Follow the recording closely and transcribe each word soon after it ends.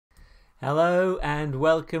Hello and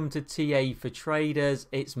welcome to TA for Traders.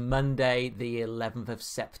 It's Monday the 11th of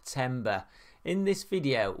September. In this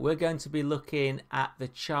video we're going to be looking at the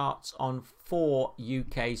charts on 4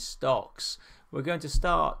 UK stocks. We're going to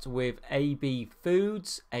start with AB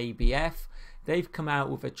Foods, ABF. They've come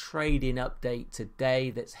out with a trading update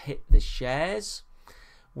today that's hit the shares.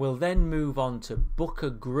 We'll then move on to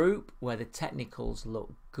BOK Group where the technicals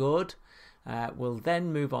look good. We'll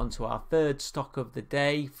then move on to our third stock of the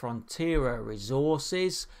day, Frontera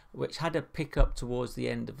Resources, which had a pick up towards the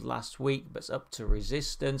end of last week but's up to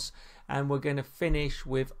resistance, and we're going to finish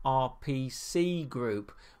with RPC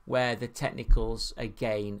Group where the technicals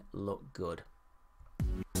again look good.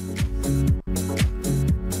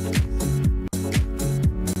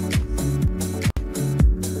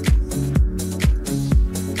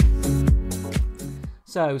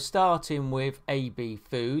 So starting with AB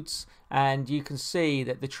Foods, and you can see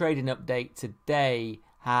that the trading update today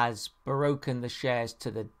has broken the shares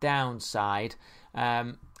to the downside,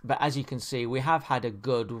 but as you can see we have had a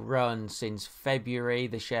good run since February,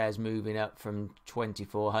 the shares moving up from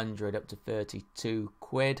 2400 up to 32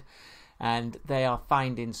 quid, and they are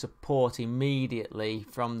finding support immediately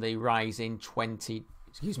from the rising the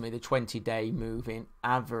 20-day moving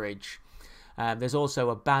average. There's also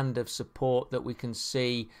a band of support that we can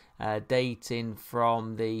see dating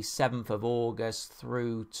from the 7th of August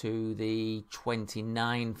through to the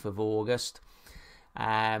 29th of August,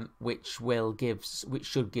 which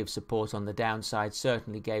should give support on the downside.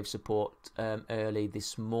 Certainly gave support early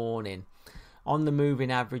this morning. On the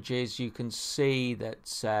moving averages, you can see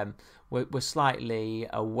that we're slightly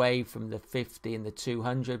away from the 50 and the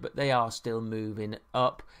 200, but they are still moving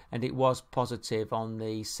up, and it was positive on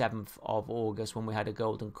the 7th of August when we had a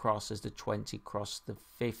golden cross as the 20 crossed the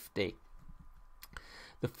 50.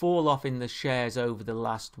 The fall off in the shares over the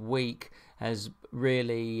last week has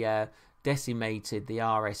really decimated the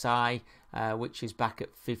RSI, which is back at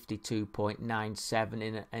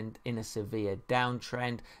 52.97 in a severe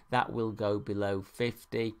downtrend. That will go below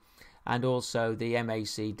 50. And also the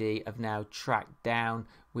MACD have now tracked down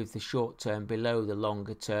with the short term below the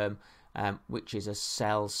longer term, which is a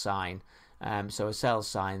sell sign. So a sell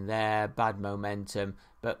sign there, bad momentum,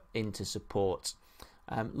 but into support.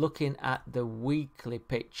 Looking at the weekly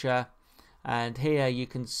picture, and here you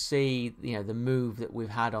can see the move that we've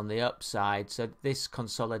had on the upside. So this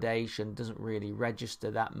consolidation doesn't really register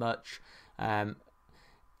that much.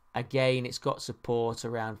 Again, it's got support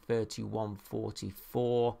around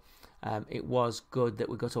 31.44. It was good that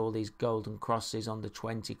we got all these golden crosses on the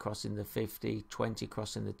 20 crossing the 50, 20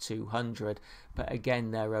 crossing the 200, but again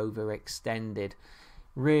they're overextended.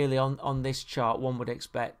 Really on this chart one would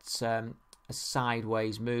expect a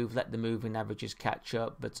sideways move, let the moving averages catch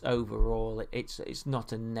up, but overall it's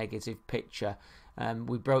not a negative picture.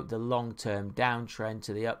 We broke the long-term downtrend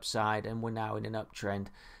to the upside and we're now in an uptrend.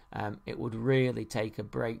 It would really take a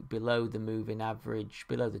break below the moving average,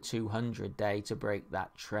 below the 200 day to break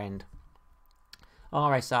that trend.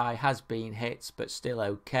 RSI has been hit but still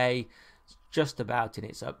okay, just about in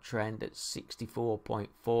its uptrend at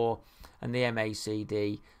 64.4, and the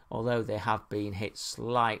MACD, although they have been hit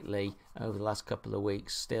slightly over the last couple of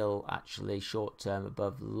weeks, still actually short term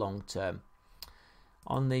above long term.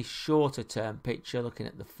 On the shorter term picture, looking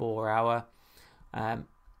at the 4-hour,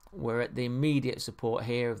 we're at the immediate support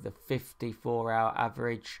here of the 54-hour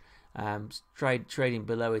average, trading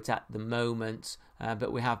below it at the moment,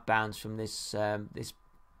 but we have bounced from this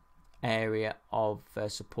area of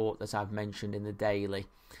support that I've mentioned in the daily.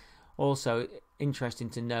 Also interesting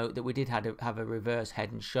to note that we did have a reverse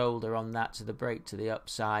head and shoulder on that, so the break to the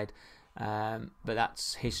upside, but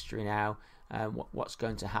that's history now. What's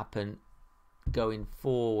going to happen going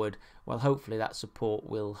forward? Well, hopefully that support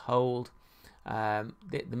will hold. The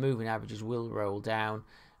moving averages will roll down.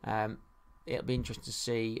 It'll be interesting to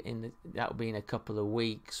see that'll be in a couple of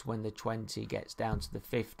weeks when the 20 gets down to the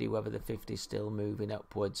 50, whether the 50 is still moving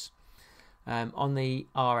upwards. On the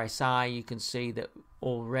RSI, you can see that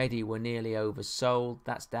already we're nearly oversold.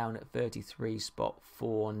 That's down at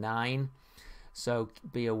 33.49, so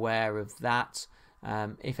be aware of that.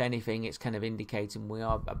 If anything, it's kind of indicating we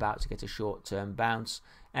are about to get a short-term bounce.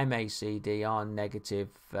 MACD are negative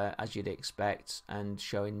as you'd expect and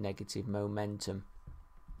showing negative momentum.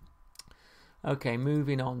 Okay,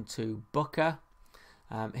 moving on to BOK.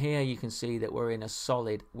 Here you can see that we were in a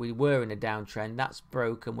downtrend, that's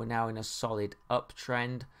broken, we're now in a solid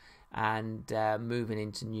uptrend and moving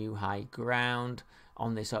into new high ground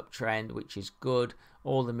on this uptrend, which is good.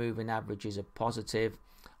 All the moving averages are positive.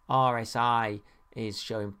 RSI is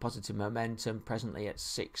showing positive momentum, presently at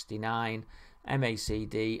 69.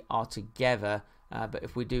 MACD are together but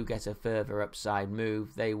if we do get a further upside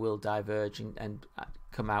move, they will diverge and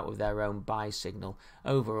come out with their own buy signal.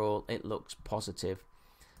 Overall, it looks positive.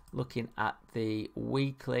 Looking at the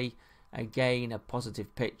weekly, again a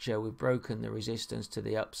positive picture. We've broken the resistance to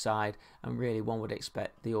the upside, and really one would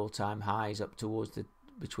expect the all-time highs up towards the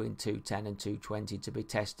between 210 and 220 to be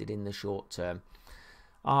tested in the short term.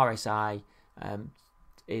 RSI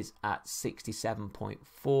is at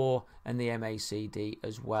 67.4, and the MACD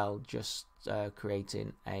as well, just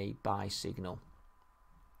creating a buy signal.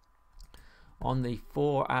 On the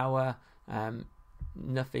 4-hour,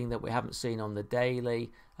 nothing that we haven't seen on the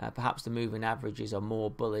daily. Perhaps the moving averages are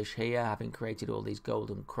more bullish here, having created all these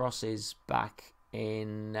golden crosses back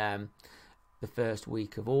in the first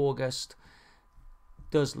week of August.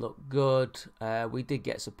 Does look good. We did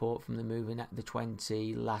get support from the moving at the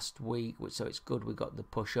 20 last week, so it's good we got the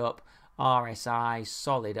push up. RSI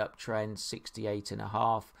solid uptrend,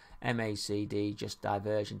 68.5. MACD just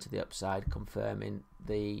diversion to the upside, confirming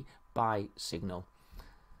the buy signal.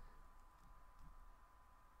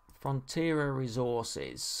 Frontera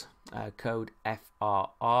Resources, code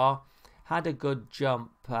FRR, had a good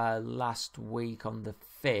jump last week on the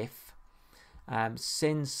 5th.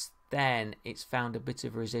 Since then, it's found a bit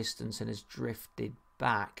of resistance and has drifted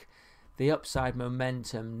back. The upside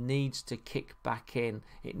momentum needs to kick back in.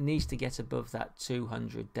 It needs to get above that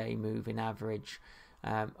 200-day moving average.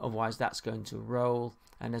 Otherwise, that's going to roll.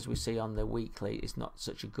 And as we see on the weekly, it's not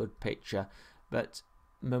such a good picture. But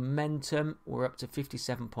momentum, we're up to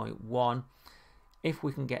 57.1. If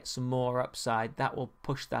we can get some more upside, that will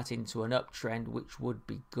push that into an uptrend, which would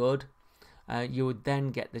be good. You would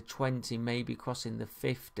then get the 20 maybe crossing the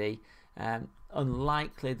 50.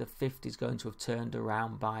 Unlikely the 50 is going to have turned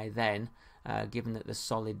around by then, given that the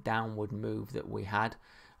solid downward move that we had.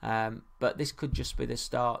 But this could just be the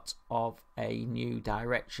start of a new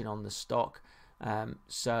direction on the stock.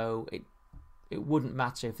 So it wouldn't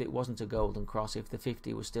matter if it wasn't a golden cross, if the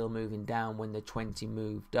 50 was still moving down when the 20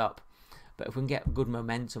 moved up. But if we can get good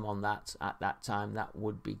momentum on that at that time, that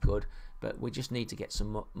would be good. But we just need to get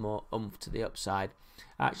some more oomph to the upside.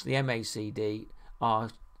 Actually, MACD are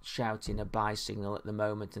shouting a buy signal at the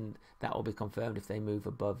moment, and that will be confirmed if they move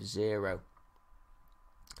above 0.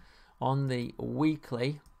 On the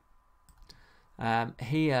weekly,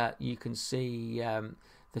 here you can see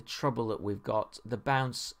the trouble that we've got. The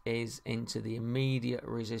bounce is into the immediate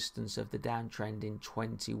resistance of the downtrend in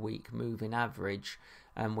 20-week moving average,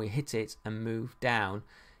 and we hit it and moved down.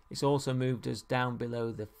 It's also moved us down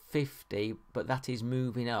below the 50, but that is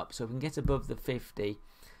moving up. So if we can get above the 50,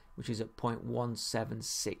 which is at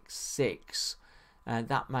 0.1766,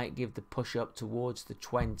 that might give the push up towards the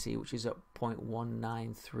 20, which is at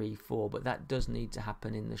 0.1934, but that does need to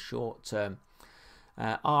happen in the short term.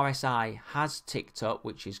 RSI has ticked up,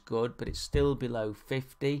 which is good, but it's still below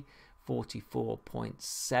 50,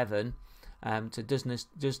 44.7. So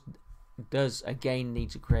does again need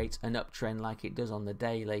to create an uptrend like it does on the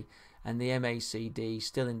daily, and the MACD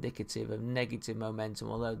still indicative of negative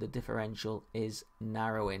momentum, although the differential is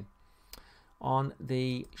narrowing. On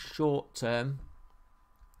the short term,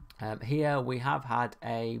 here we have had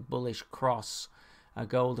a bullish cross, a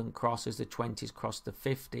golden cross as the 20s cross the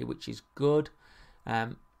 50, which is good.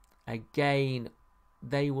 Again,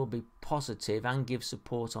 they will be positive and give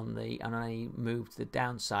support on any move to the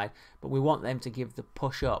downside, but we want them to give the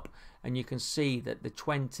push up, and you can see that the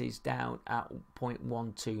 20s down at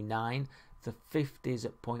 0.129, the 50s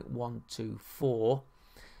at 0.124.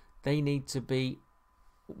 They need to be,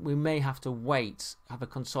 we may have to wait, have a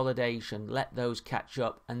consolidation, let those catch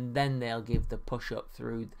up, and then they'll give the push up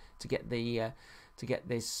through to get the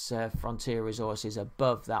this Frontier Resources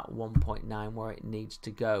above that 1.9 where it needs to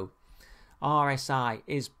go. RSI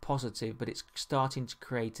is positive, but it's starting to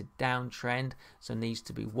create a downtrend, so needs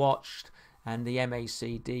to be watched. And the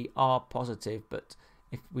MACD are positive, but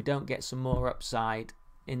if we don't get some more upside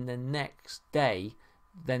in the next day,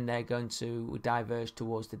 then they're going to diverge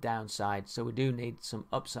towards the downside. So we do need some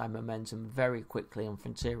upside momentum very quickly on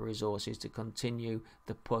Frontier Resources to continue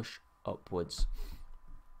the push upwards.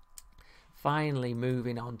 Finally,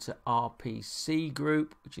 moving on to RPC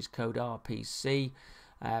Group, which is code RPC.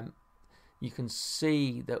 You can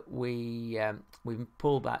see that we've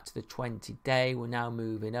pulled back to the 20-day. We're now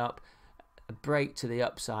moving up. A break to the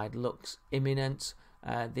upside looks imminent.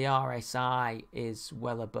 The RSI is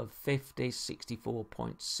well above 50,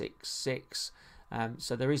 64.66.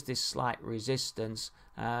 So there is this slight resistance,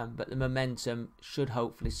 but the momentum should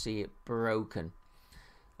hopefully see it broken.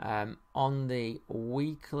 On the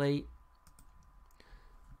weekly,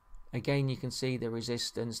 again, you can see the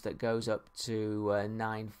resistance that goes up to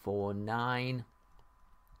 949.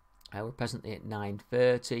 We're presently at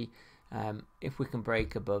 930. If we can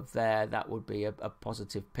break above there, that would be a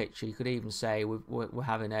positive picture. You could even say we're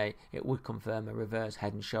having it would confirm a reverse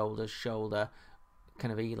head and shoulders, shoulder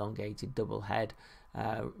kind of elongated double head,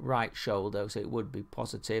 right shoulder, so it would be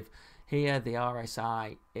positive. Here the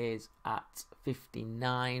RSI is at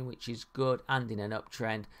 59, which is good and in an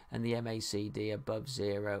uptrend, and the MACD above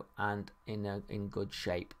 0 and in good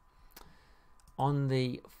shape. On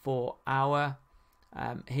the 4 hour,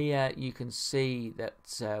 here you can see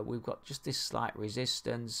that we've got just this slight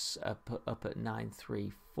resistance up at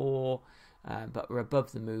 934, but we're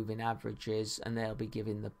above the moving averages, and they'll be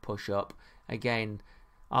giving the push up. Again,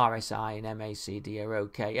 RSI and MACD are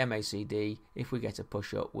okay. MACD, if we get a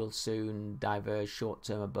push up, will soon diverge short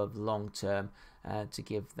term above long term to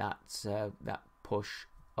give that push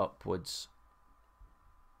upwards.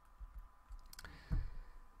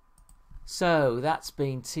 So that's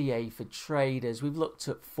been TA for traders. We've looked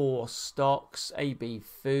at 4 stocks: AB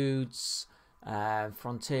Foods,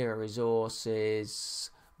 Frontera Resources,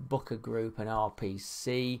 BOK Group and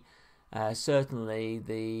RPC. Certainly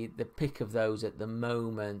the pick of those at the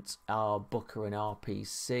moment are BOK and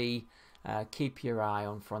RPC. Keep your eye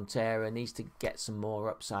on Frontera, needs to get some more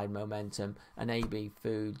upside momentum, and AB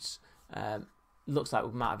Foods looks like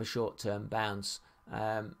we might have a short-term bounce,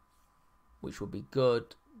 which would be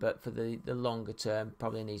good, but for the longer term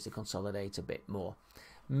probably needs to consolidate a bit more.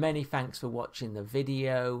 Many thanks for watching the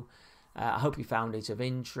video. I hope you found it of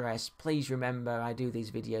interest. Please remember, I do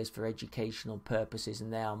these videos for educational purposes,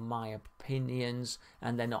 and they are my opinions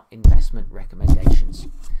and they're not investment recommendations.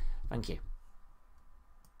 Thank you.